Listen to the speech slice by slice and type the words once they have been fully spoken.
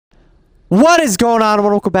What is going on?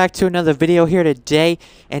 Welcome back to another video here today.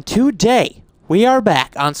 And today, we are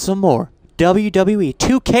back on some more WWE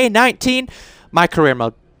 2K19, my career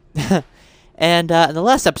mode. And in the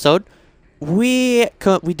last episode, we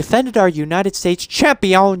defended our United States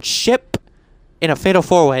Championship in a fatal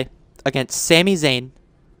 4-way against Sami Zayn,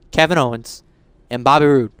 Kevin Owens, and Bobby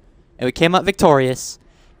Roode. And we came out victorious.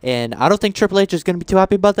 And I don't think Triple H is going to be too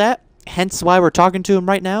happy about that. Hence why we're talking to him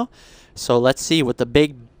right now. So let's see what the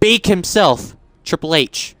big beak himself, Triple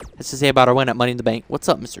H, has to say about our win at Money in the Bank. What's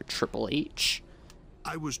up, Mr. Triple H?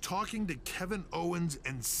 I was talking to Kevin Owens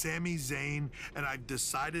and Sami Zayn, and I've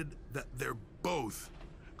decided that they're both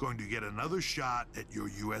going to get another shot at your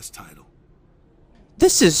U.S. title.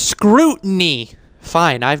 This is scrutiny.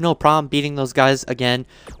 Fine, I have no problem beating those guys again.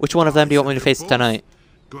 Which one of them do you want me to face tonight?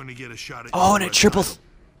 Going to get a shot at in a triple...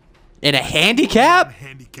 In a handicap?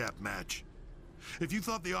 Handicap match. If you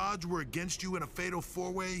thought the odds were against you in a fatal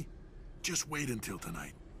 4-way, just wait until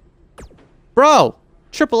tonight. Bro,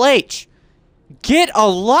 Triple H, get a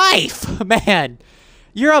life, man.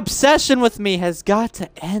 Your obsession with me has got to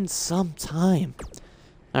end sometime.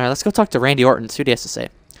 All right, let's go talk to Randy Orton. See what he has to say.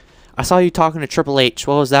 I saw you talking to Triple H.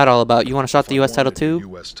 What was that all about? You want a shot at the U.S. title too?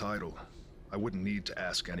 U.S. title, I wouldn't need to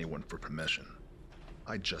ask anyone for permission.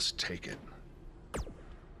 I'd just take it.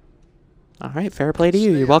 All right, fair play to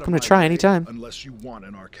you. You're welcome to try anytime. Unless you want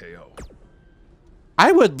an RKO.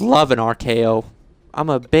 I would love an RKO. I'm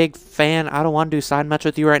a big fan. I don't want to do side match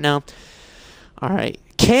with you right now. All right,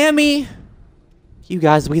 Cammy, you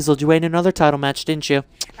guys weaseled your way in another title match, didn't you?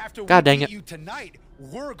 God dang it! You tonight,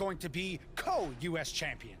 we're going to be co-U.S.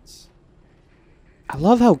 champions. I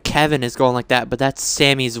love how Kevin is going like that, but that's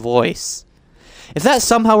Sammy's voice. If that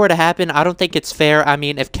somehow were to happen, I don't think it's fair. I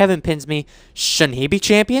mean, if Kevin pins me, shouldn't he be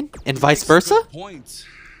champion? And vice versa? Point.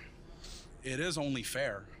 It is only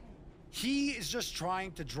fair. He is just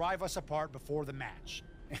trying to drive us apart before the match.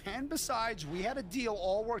 And besides, we had a deal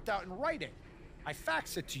all worked out in writing. I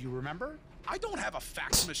faxed it to you, remember? I don't have a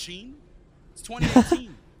fax machine. It's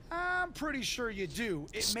 2018. I'm pretty sure you do.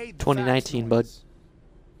 It made the 2019, bud.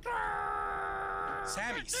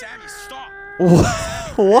 Sammy, stop.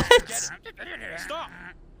 What? Stop.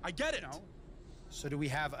 I get it. So do we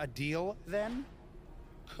have a deal then?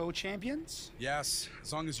 Co-champions? Yes,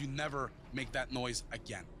 as long as you never make that noise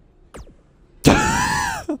again.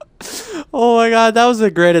 Oh my god, that was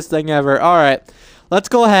the greatest thing ever. Alright, let's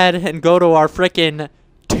go ahead and go to our frickin'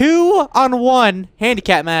 2-on-1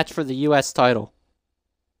 handicap match for the U.S. title.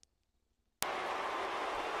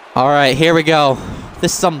 Alright, here we go.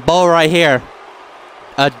 This is some bull right here.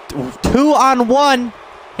 A 2-on-1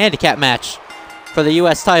 handicap match for the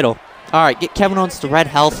U.S. title. Alright, get Kevin Owens to red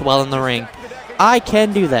health while in the ring. I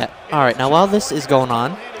can do that. Alright, now while this is going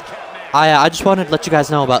on, I just wanted to let you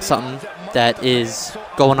guys know about something that is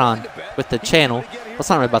going on with the channel. Well, it's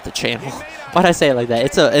not really about the channel. Why'd I say it like that?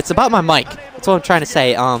 It's about my mic. That's what I'm trying to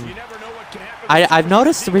say. I've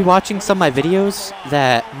noticed rewatching some of my videos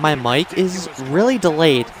that my mic is really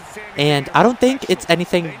delayed. And I don't think it's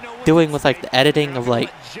anything doing with like the editing of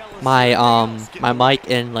like my my mic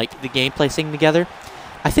and like the gameplay syncing together.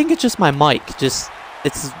 I think it's just my mic. It's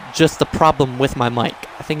just the problem with my mic.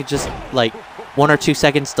 I think it's just like 1 or 2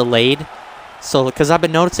 seconds delayed. So because I've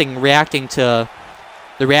been noticing reaction to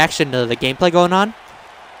the gameplay going on,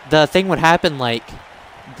 the thing would happen like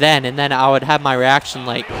then, and then I would have my reaction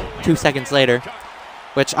like 2 seconds later.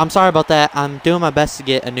 Which I'm sorry about that. I'm doing my best to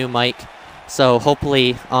get a new mic. So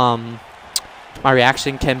hopefully my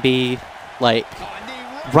reaction can be like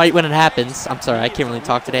right when it happens. I'm sorry, I can't really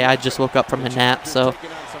talk today. I just woke up from a nap, so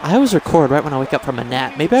I always record right when I wake up from a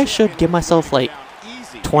nap. Maybe I should give myself like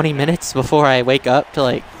 20 minutes before I wake up to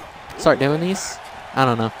like start doing these. I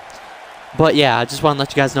don't know. But yeah, I just want to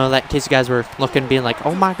let you guys know that in case you guys were looking, being like,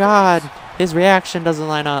 oh my god, his reaction doesn't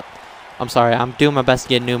line up. I'm sorry, I'm doing my best to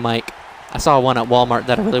get a new mic. I saw one at Walmart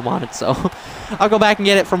that I really wanted, so I'll go back and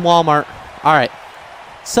get it from Walmart. Alright,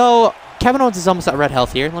 so Kevin Owens is almost at red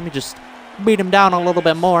health here. Let me just beat him down a little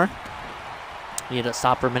bit more. Need to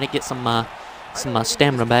stop for a minute, get some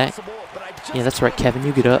stamina back. Yeah, that's right, Kevin,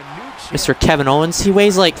 you get up. Mr. Kevin Owens, he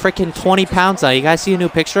weighs like freaking 20 pounds now. You guys see a new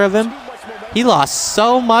picture of him? He lost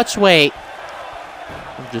so much weight.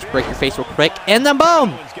 I'll just break your face real quick, and then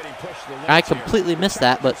boom! I completely missed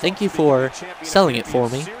that, but thank you for selling it for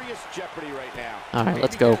me. Alright,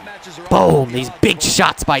 let's go. Boom! These big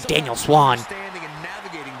shots by Daniel Swan.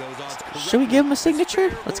 Should we give him a signature?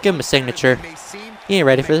 Let's give him a signature. He ain't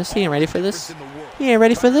ready for this. He ain't ready for this. He ain't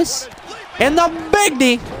ready for this. And the big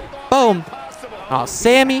knee. Boom. Oh,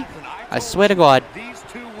 Sammy. I swear to God.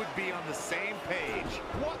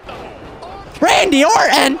 Randy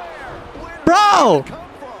Orton? Bro!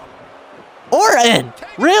 Orton!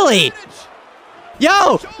 Really?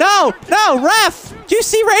 Yo! No! No! Ref! Do you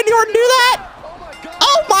see Randy Orton do that?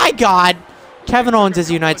 Oh my God! Kevin Owens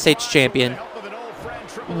is United States Champion.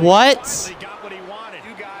 What?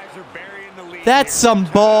 That's some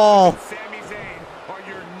bull.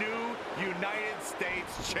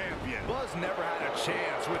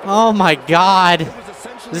 Oh my God.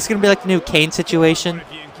 Is this going to be like the new Kane situation?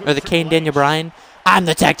 Or the Kane Daniel Bryan? I'm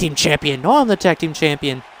the tag team champion. No, I'm the tag team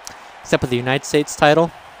champion. Except with the United States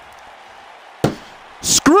title.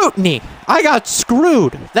 Scrutiny. I got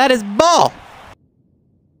screwed. That is bull.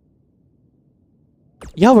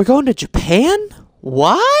 Yo, we're going to Japan?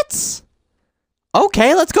 What?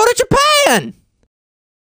 Okay, let's go to Japan.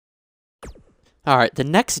 Alright, the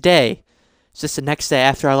next day. Is this the next day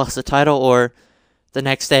after I lost the title or the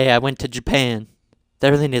next day I went to Japan?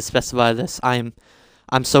 They really need to specify this. I'm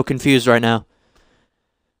so confused right now.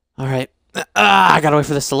 Alright. I gotta wait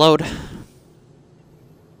for this to load.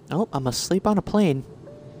 Oh, I'm asleep on a plane.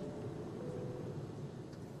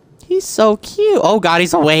 He's so cute. Oh God,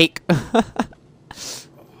 he's awake.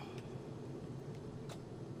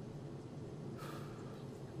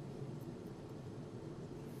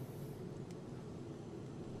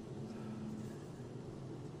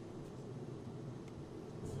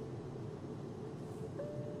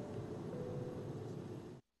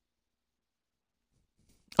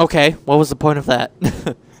 Okay, what was the point of that?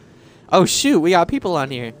 Oh shoot, we got people on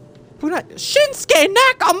here. Who not? Shinsuke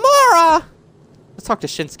Nakamura! Let's talk to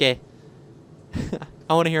Shinsuke.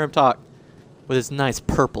 I want to hear him talk. With his nice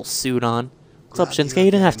purple suit on. What's up, Shinsuke?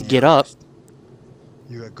 You didn't have to get up.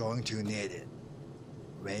 You are going to need it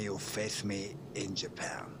when you face me in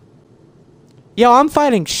Japan. Yo, I'm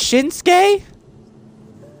fighting Shinsuke?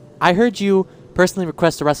 I heard you personally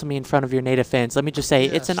request to wrestle me in front of your native fans. Let me just say,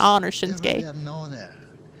 it's an honor, Shinsuke.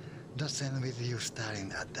 Just end with you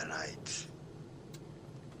starting at the right.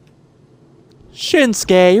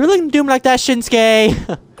 Shinsuke, you really gonna do me like that,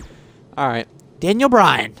 Shinsuke? Alright, Daniel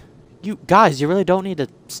Bryan. You guys, you really don't need to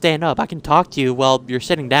stand up. I can talk to you while you're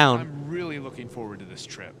sitting down. I'm really looking forward to this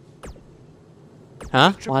trip.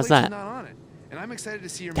 Huh? Why's that? Not on it, and I'm excited to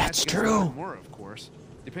see your That's match against true. Nakamura, of course.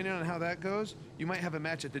 Depending on how that goes, you might have a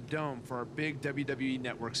match at the Dome for our big WWE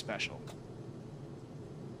Network special.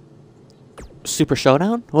 Super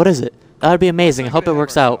Showdown? What is it? That would be amazing. I hope it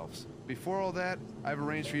works out. Before all that, I've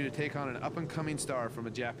arranged for you to take on an up-and-coming star from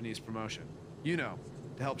a Japanese promotion. You know,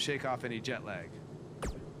 to help shake off any jet lag.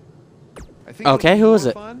 I think okay, who is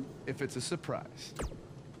it? Fun if it's a surprise.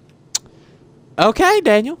 Okay,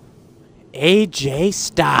 Daniel. AJ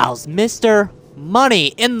Styles, Mr. Money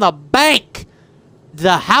in the Bank.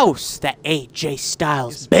 The house that AJ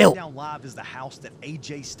Styles built. Down Live is the house that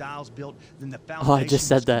AJ Styles built. Then the Oh, I just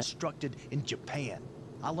said that. Constructed in Japan.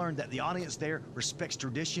 I learned that the audience there respects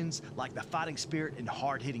traditions like the fighting spirit and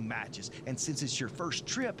hard-hitting matches. And since it's your first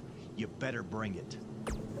trip, you better bring it.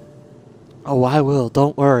 Oh, I will.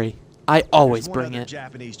 Don't worry. I always There's bring one other it.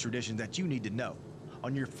 Japanese tradition that you need to know.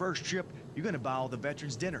 On your first trip, you're going to buy all the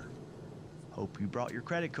veterans dinner. Hope you brought your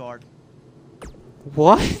credit card.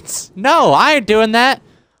 What? No, I ain't doing that.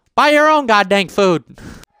 Buy your own goddamn food.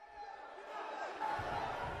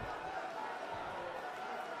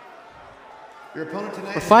 Your opponent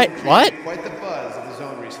tonight We're fighting. What? Quite the buzz of the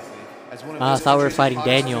zone recently, as one of I this thought we were country's fighting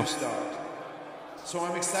hottest Daniel. new stars. So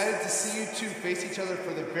I'm excited to see you two face each other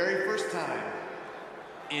for the very first time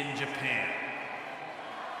in Japan.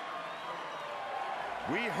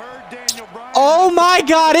 We heard Daniel Bryan. Oh my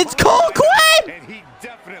God, it's Cole Quinn! And he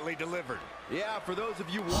definitely delivered. Yeah, for those of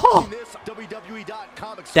you Oh. watching this,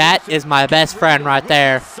 WWE.com That is my best friend right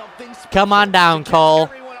there. Come on down, Cole.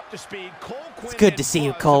 It's good to see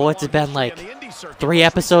you, Cole. What's it been like? 3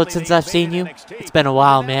 episodes since I've seen you? It's been a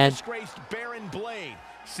while, man.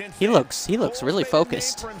 He looks really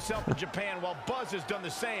focused.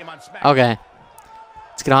 Okay.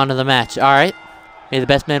 Let's get on to the match. Alright. May the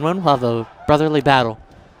best man win. We'll have a brotherly battle.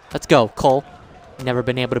 Let's go, Cole. You've never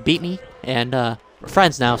been able to beat me. And we're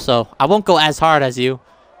friends now, so I won't go as hard as you.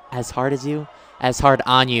 As hard as you? As hard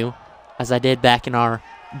on you. As I did back in our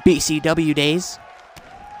BCW days.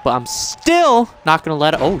 But I'm still not going to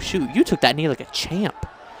let it. Oh, shoot. You took that knee like a champ.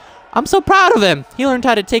 I'm so proud of him. He learned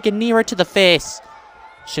how to take a knee right to the face.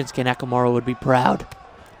 Shinsuke Nakamura would be proud.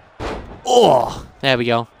 Oh, there we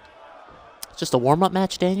go. Just a warm-up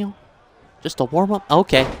match, Daniel? Just a warm-up?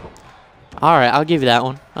 Okay. Alright, I'll give you that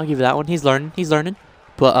one. I'll give you that one. He's learning. He's learning.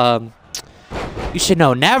 But, you should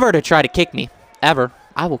know never to try to kick me. Ever.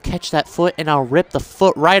 I will catch that foot and I'll rip the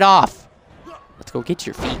foot right off. Let's go get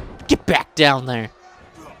your feet. Get back down there.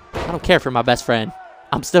 I don't care for my best friend.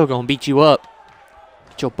 I'm still gonna beat you up.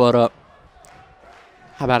 Get your butt up.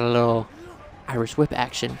 How about a little Irish whip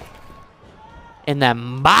action. And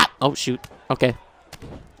then bop. Oh, shoot. Okay.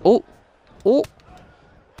 Oh. Oh.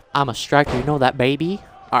 I'm a striker. You know that, baby?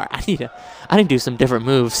 All right. I need to do some different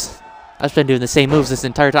moves. I've been doing the same moves this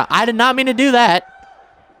entire time. I did not mean to do that.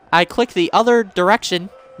 I clicked the other direction,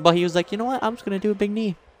 but he was like, you know what? I'm just going to do a big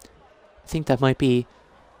knee. I think that might be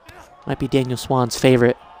Daniel Swan's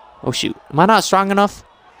favorite. Oh, shoot. Am I not strong enough?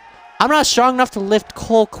 I'm not strong enough to lift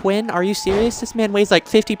Cole Quinn. Are you serious? This man weighs like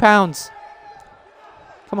 50 pounds.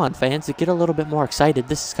 Come on, fans. Get a little bit more excited.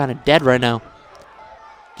 This is kind of dead right now.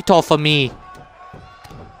 Get off of me.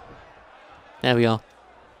 There we go.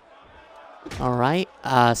 Alright.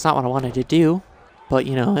 It's not what I wanted to do. But,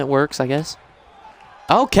 you know, it works, I guess.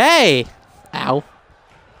 Okay. Ow.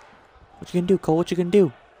 What you gonna do, Cole? What you gonna do?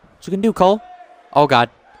 What you gonna do, Cole? Oh, God.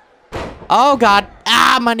 Oh, God.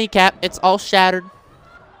 Ah, my kneecap. It's all shattered.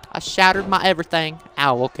 I shattered my everything.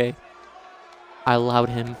 Ow, okay. I allowed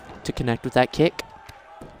him to connect with that kick.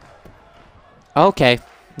 Okay.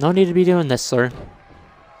 No need to be doing this, sir.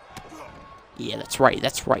 Yeah, that's right.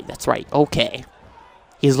 That's right. That's right. Okay.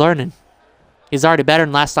 He's learning. He's already better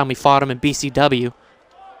than last time we fought him in BCW.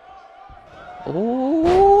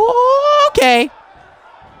 Okay.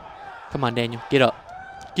 Come on, Daniel. Get up.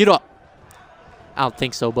 Get up. I don't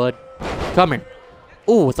think so, bud. Come here.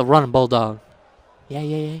 Ooh, with a running bulldog. Yeah.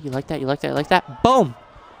 You like that? You like that? You like that? Boom.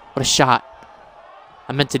 What a shot.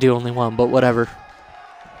 I meant to do only one, but whatever.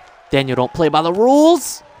 Daniel, don't play by the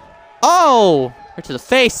rules. Oh! Right to the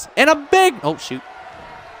face. And a big... Oh, shoot.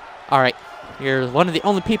 All right. You're one of the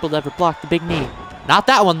only people to ever block the big knee. Not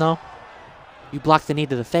that one, though. You blocked the knee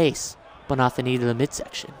to the face, but not the knee to the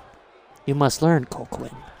midsection. You must learn, Cole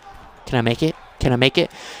Quinn. Can I make it? Can I make it?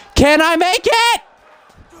 Can I make it?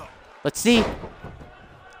 Let's see.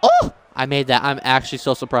 Oh! I made that. I'm actually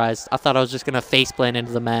so surprised. I thought I was just going to face plant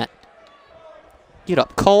into the mat. Get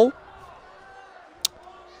up, Cole.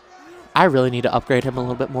 I really need to upgrade him a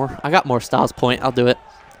little bit more. I got more Styles point. I'll do it.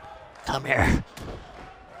 Come here.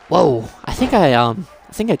 Whoa. I think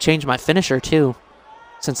I changed my finisher too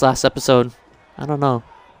since last episode. I don't know.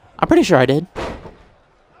 I'm pretty sure I did.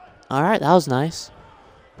 Alright, that was nice.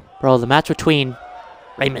 Bro, the match between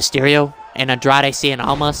Rey Mysterio and Andrade Cien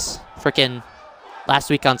Almas freaking last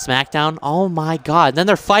week on SmackDown. Oh my god. Then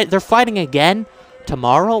they're fighting again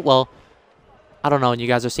tomorrow? Well, I don't know when you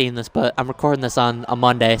guys are seeing this, but I'm recording this on a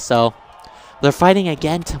Monday, so they're fighting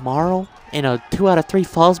again tomorrow in a 2 out of 3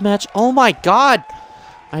 falls match. Oh my god!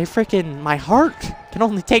 My heart can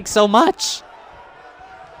only take so much.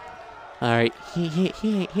 Alright, he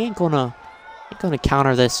ain't gonna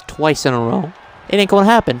counter this twice in a row. It ain't gonna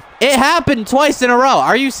happen. It happened twice in a row.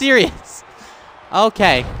 Are you serious?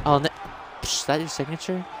 Okay. Oh, is that your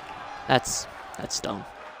signature? That's dumb.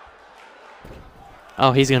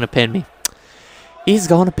 Oh, he's gonna pin me. He's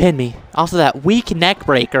going to pin me off of that weak neck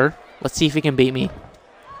breaker. Let's see if he can beat me.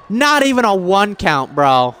 Not even a 1 count,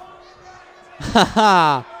 bro.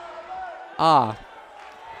 Haha. Ah.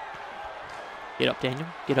 Get up, Daniel.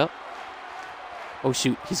 Get up. Oh,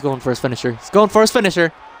 shoot. He's going for his finisher. He's going for his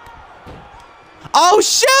finisher. Oh,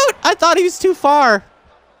 shoot! I thought he was too far.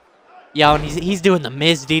 Yo, and he's doing the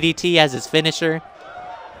Miz DDT as his finisher.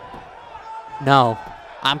 No.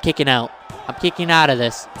 I'm kicking out. I'm kicking out of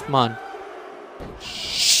this. Come on.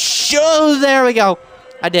 Shoo! There we go.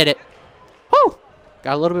 I did it. Woo!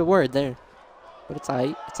 Got a little bit worried there. But it's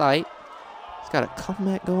alright. It's alright. He's got a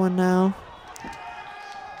comeback going now.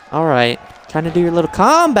 Alright. Trying to do your little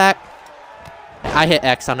comeback. I hit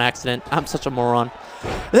X on accident. I'm such a moron.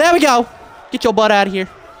 There we go. Get your butt out of here.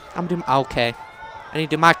 I'm doing... Okay. I need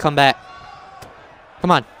to do my comeback. Come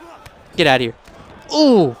on. Get out of here.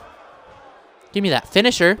 Ooh. Give me that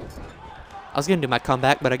finisher. I was going to do my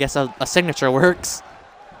comeback, but I guess a signature works.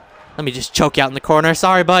 Let me just choke you out in the corner.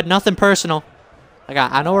 Sorry, bud. Nothing personal.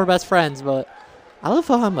 I know we're best friends, but I love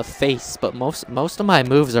how I'm a face, but most of my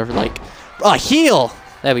moves are like a heel.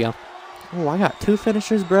 There we go. Oh, I got 2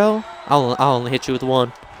 finishers, bro. I'll only hit you with 1.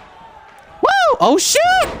 Woo! Oh, shoot!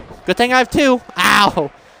 Good thing I have 2.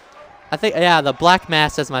 Ow! I think, yeah, the Black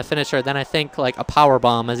Mass as my finisher. Then I think, like, a Power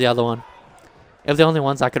Bomb as the other one. They're the only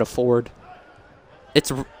ones I could afford.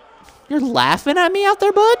 You're laughing at me out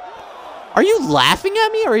there, bud? Are you laughing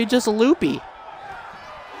at me or are you just loopy?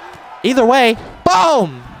 Either way,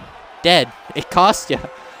 boom! Dead. It cost you.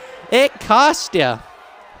 It cost you.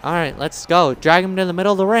 Alright, let's go. Drag him to the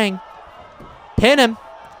middle of the ring. Pin him.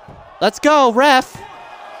 Let's go, ref.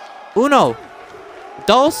 Uno.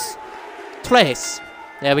 Dos. Tres.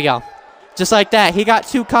 There we go. Just like that. He got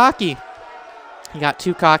too cocky. He got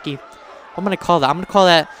too cocky. I'm going to call that. I'm going to call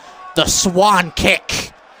that the Swan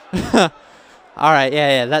Kick. Alright,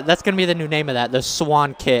 yeah. That's going to be the new name of that. The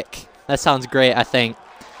Swan Kick. That sounds great, I think.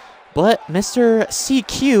 But Mr.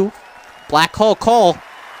 CQ, Black Hole Cole,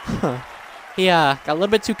 he got a little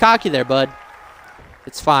bit too cocky there, bud.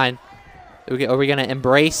 It's fine. Are we going to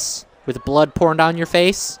embrace with blood pouring down your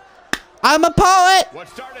face? I'm a poet! What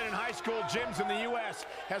started in high school gyms in the U.S.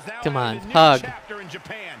 has now Come on, a new hug. chapter in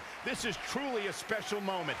Japan. This is truly a special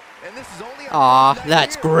moment. And this is only Aw,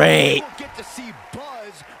 that's great. We'll get to see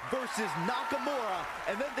Buzz versus Nakamura,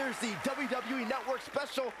 and then there's the WWE Network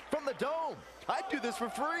special from the Dome. I'd do this for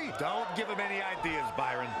free. Don't give him any ideas,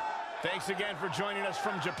 Byron. Thanks again for joining us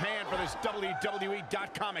from Japan for this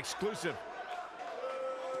WWE.com exclusive.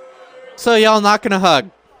 So y'all not gonna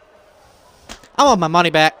hug. I want my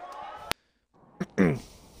money back.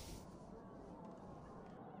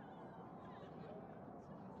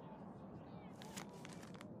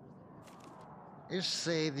 It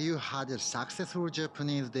said you had a successful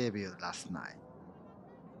Japanese debut last night.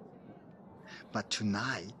 But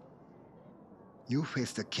tonight, you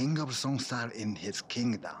face the king of songstyle in his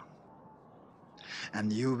kingdom.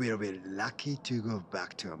 And you will be lucky to go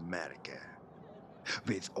back to America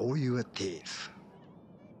with all your teeth.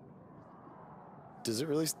 Does it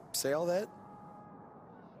really say all that?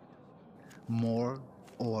 More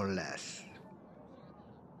or less.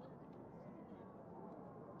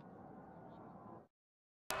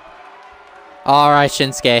 Alright,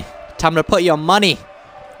 Shinsuke. Time to put your money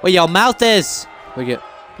where your mouth is.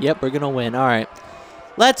 Yep, we're gonna win. Alright.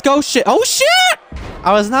 Let's go, shit. Oh, shit!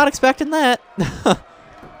 I was not expecting that.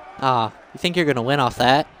 You think you're gonna win off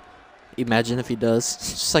that? Imagine if he does.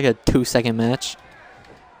 It's just like a 2-second match.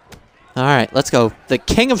 Alright, let's go. The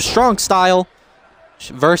King of Strong Style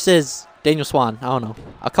versus Daniel Swan. I don't know.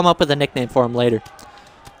 I'll come up with a nickname for him later.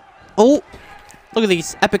 Oh! Look at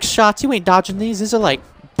these epic shots. You ain't dodging these. These are like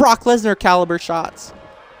Brock Lesnar caliber shots.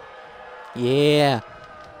 Yeah.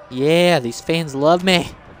 Yeah, these fans love me.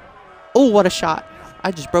 Oh, what a shot.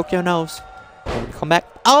 I just broke your nose. Come back.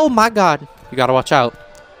 Oh my god. You gotta watch out.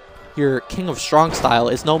 Your King of Strong Style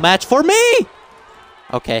is no match for me!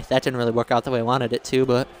 Okay, that didn't really work out the way I wanted it to,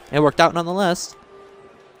 but it worked out nonetheless.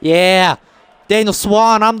 Yeah. Daniel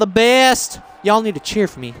Swan, I'm the best. Y'all need to cheer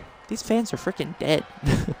for me. These fans are freaking dead.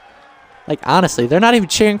 Like, honestly, they're not even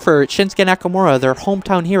cheering for Shinsuke Nakamura, their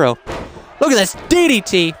hometown hero. Look at this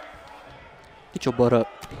DDT. Get your butt up.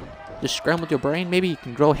 Just scramble your brain. Maybe you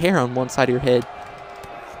can grow hair on one side of your head.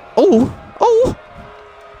 Oh! Oh!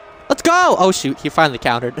 Let's go! Oh, shoot. He finally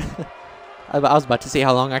countered. I was about to see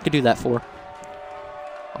how long I could do that for.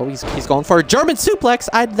 Oh, he's going for a German suplex.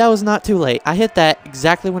 That was not too late. I hit that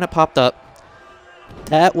exactly when it popped up.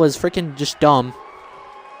 That was freaking just dumb.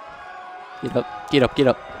 Get up. Get up. Get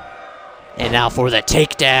up. And now for the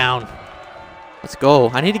takedown. Let's go.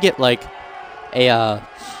 I need to get, like, a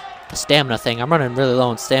stamina thing. I'm running really low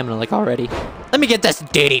on stamina, like, already. Let me get this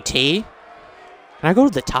DDT. Can I go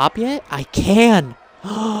to the top yet? I can.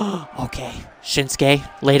 Okay. Shinsuke,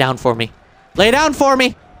 lay down for me. Lay down for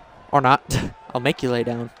me! Or not. I'll make you lay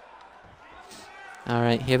down.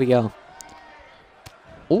 Alright, here we go.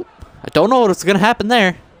 Oh, I don't know what's going to happen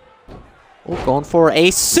there. Oh, going for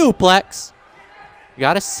a suplex.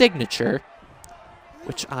 Got a signature,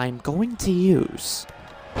 which I'm going to use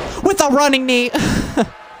with a running knee.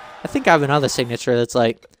 I think I have another signature that's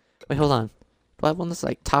like, wait, hold on. Do I have one that's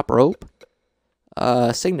like top rope?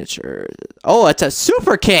 Signature. Oh, it's a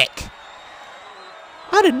super kick.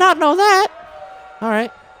 I did not know that. All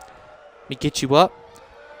right. Let me get you up.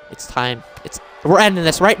 It's time. We're ending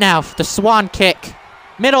this right now. The swan kick.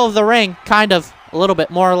 Middle of the ring, kind of. A little bit,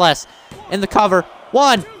 more or less. In the cover.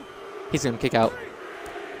 1. He's going to kick out.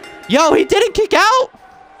 Yo, he didn't kick out?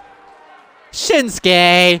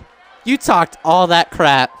 Shinsuke, you talked all that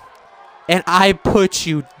crap, and I put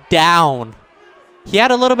you down. He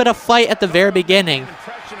had a little bit of fight at the very beginning,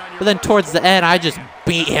 but then towards the end, I just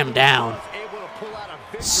beat him down.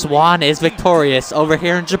 Swan is victorious over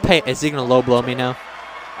here in Japan. Is he going to low blow me now?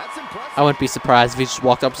 I wouldn't be surprised if he just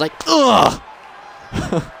walked up and was like, ugh!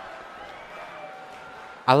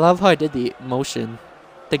 I love how I did the motion,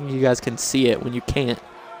 thinking you guys can see it when you can't.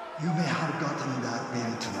 You may have gotten that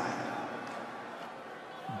win tonight,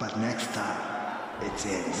 but next time it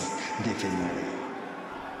ends differently.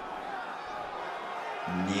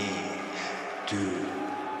 Knee to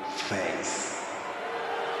face.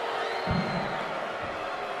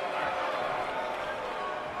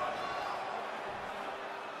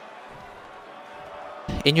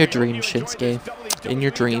 In your dreams, Shinsuke. In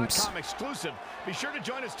your dreams. Be sure to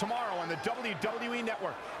join us tomorrow on the WWE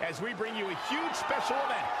Network as we bring you a huge special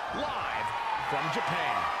event live from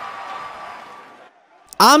Japan.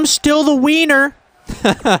 I'm still the wiener.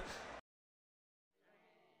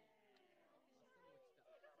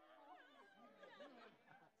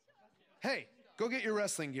 Hey, go get your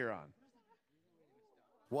wrestling gear on.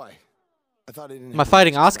 Why? I thought I didn't. Am I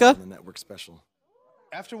fighting Asuka? The network special.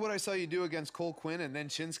 After what I saw you do against Cole Quinn and then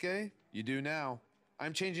Shinsuke, you do now.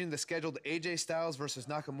 I'm changing the scheduled AJ Styles versus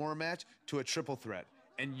Nakamura match to a triple threat,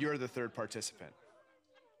 and you're the third participant.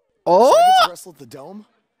 Oh! So I get to wrestle at the Dome?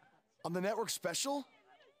 On the network special?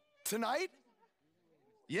 Tonight?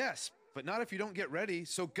 Yes, but not if you don't get ready,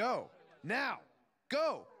 so go. Now.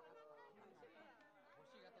 Go!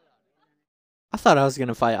 I thought I was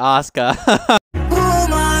gonna fight Asuka.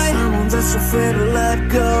 I'm just afraid to let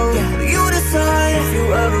go. You decide if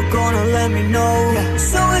you ever gonna let me know.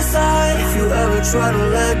 Suicide if you ever try to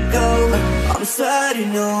let go. I'm sad, you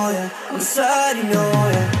know, yeah. I'm sad, you know,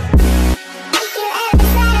 yeah.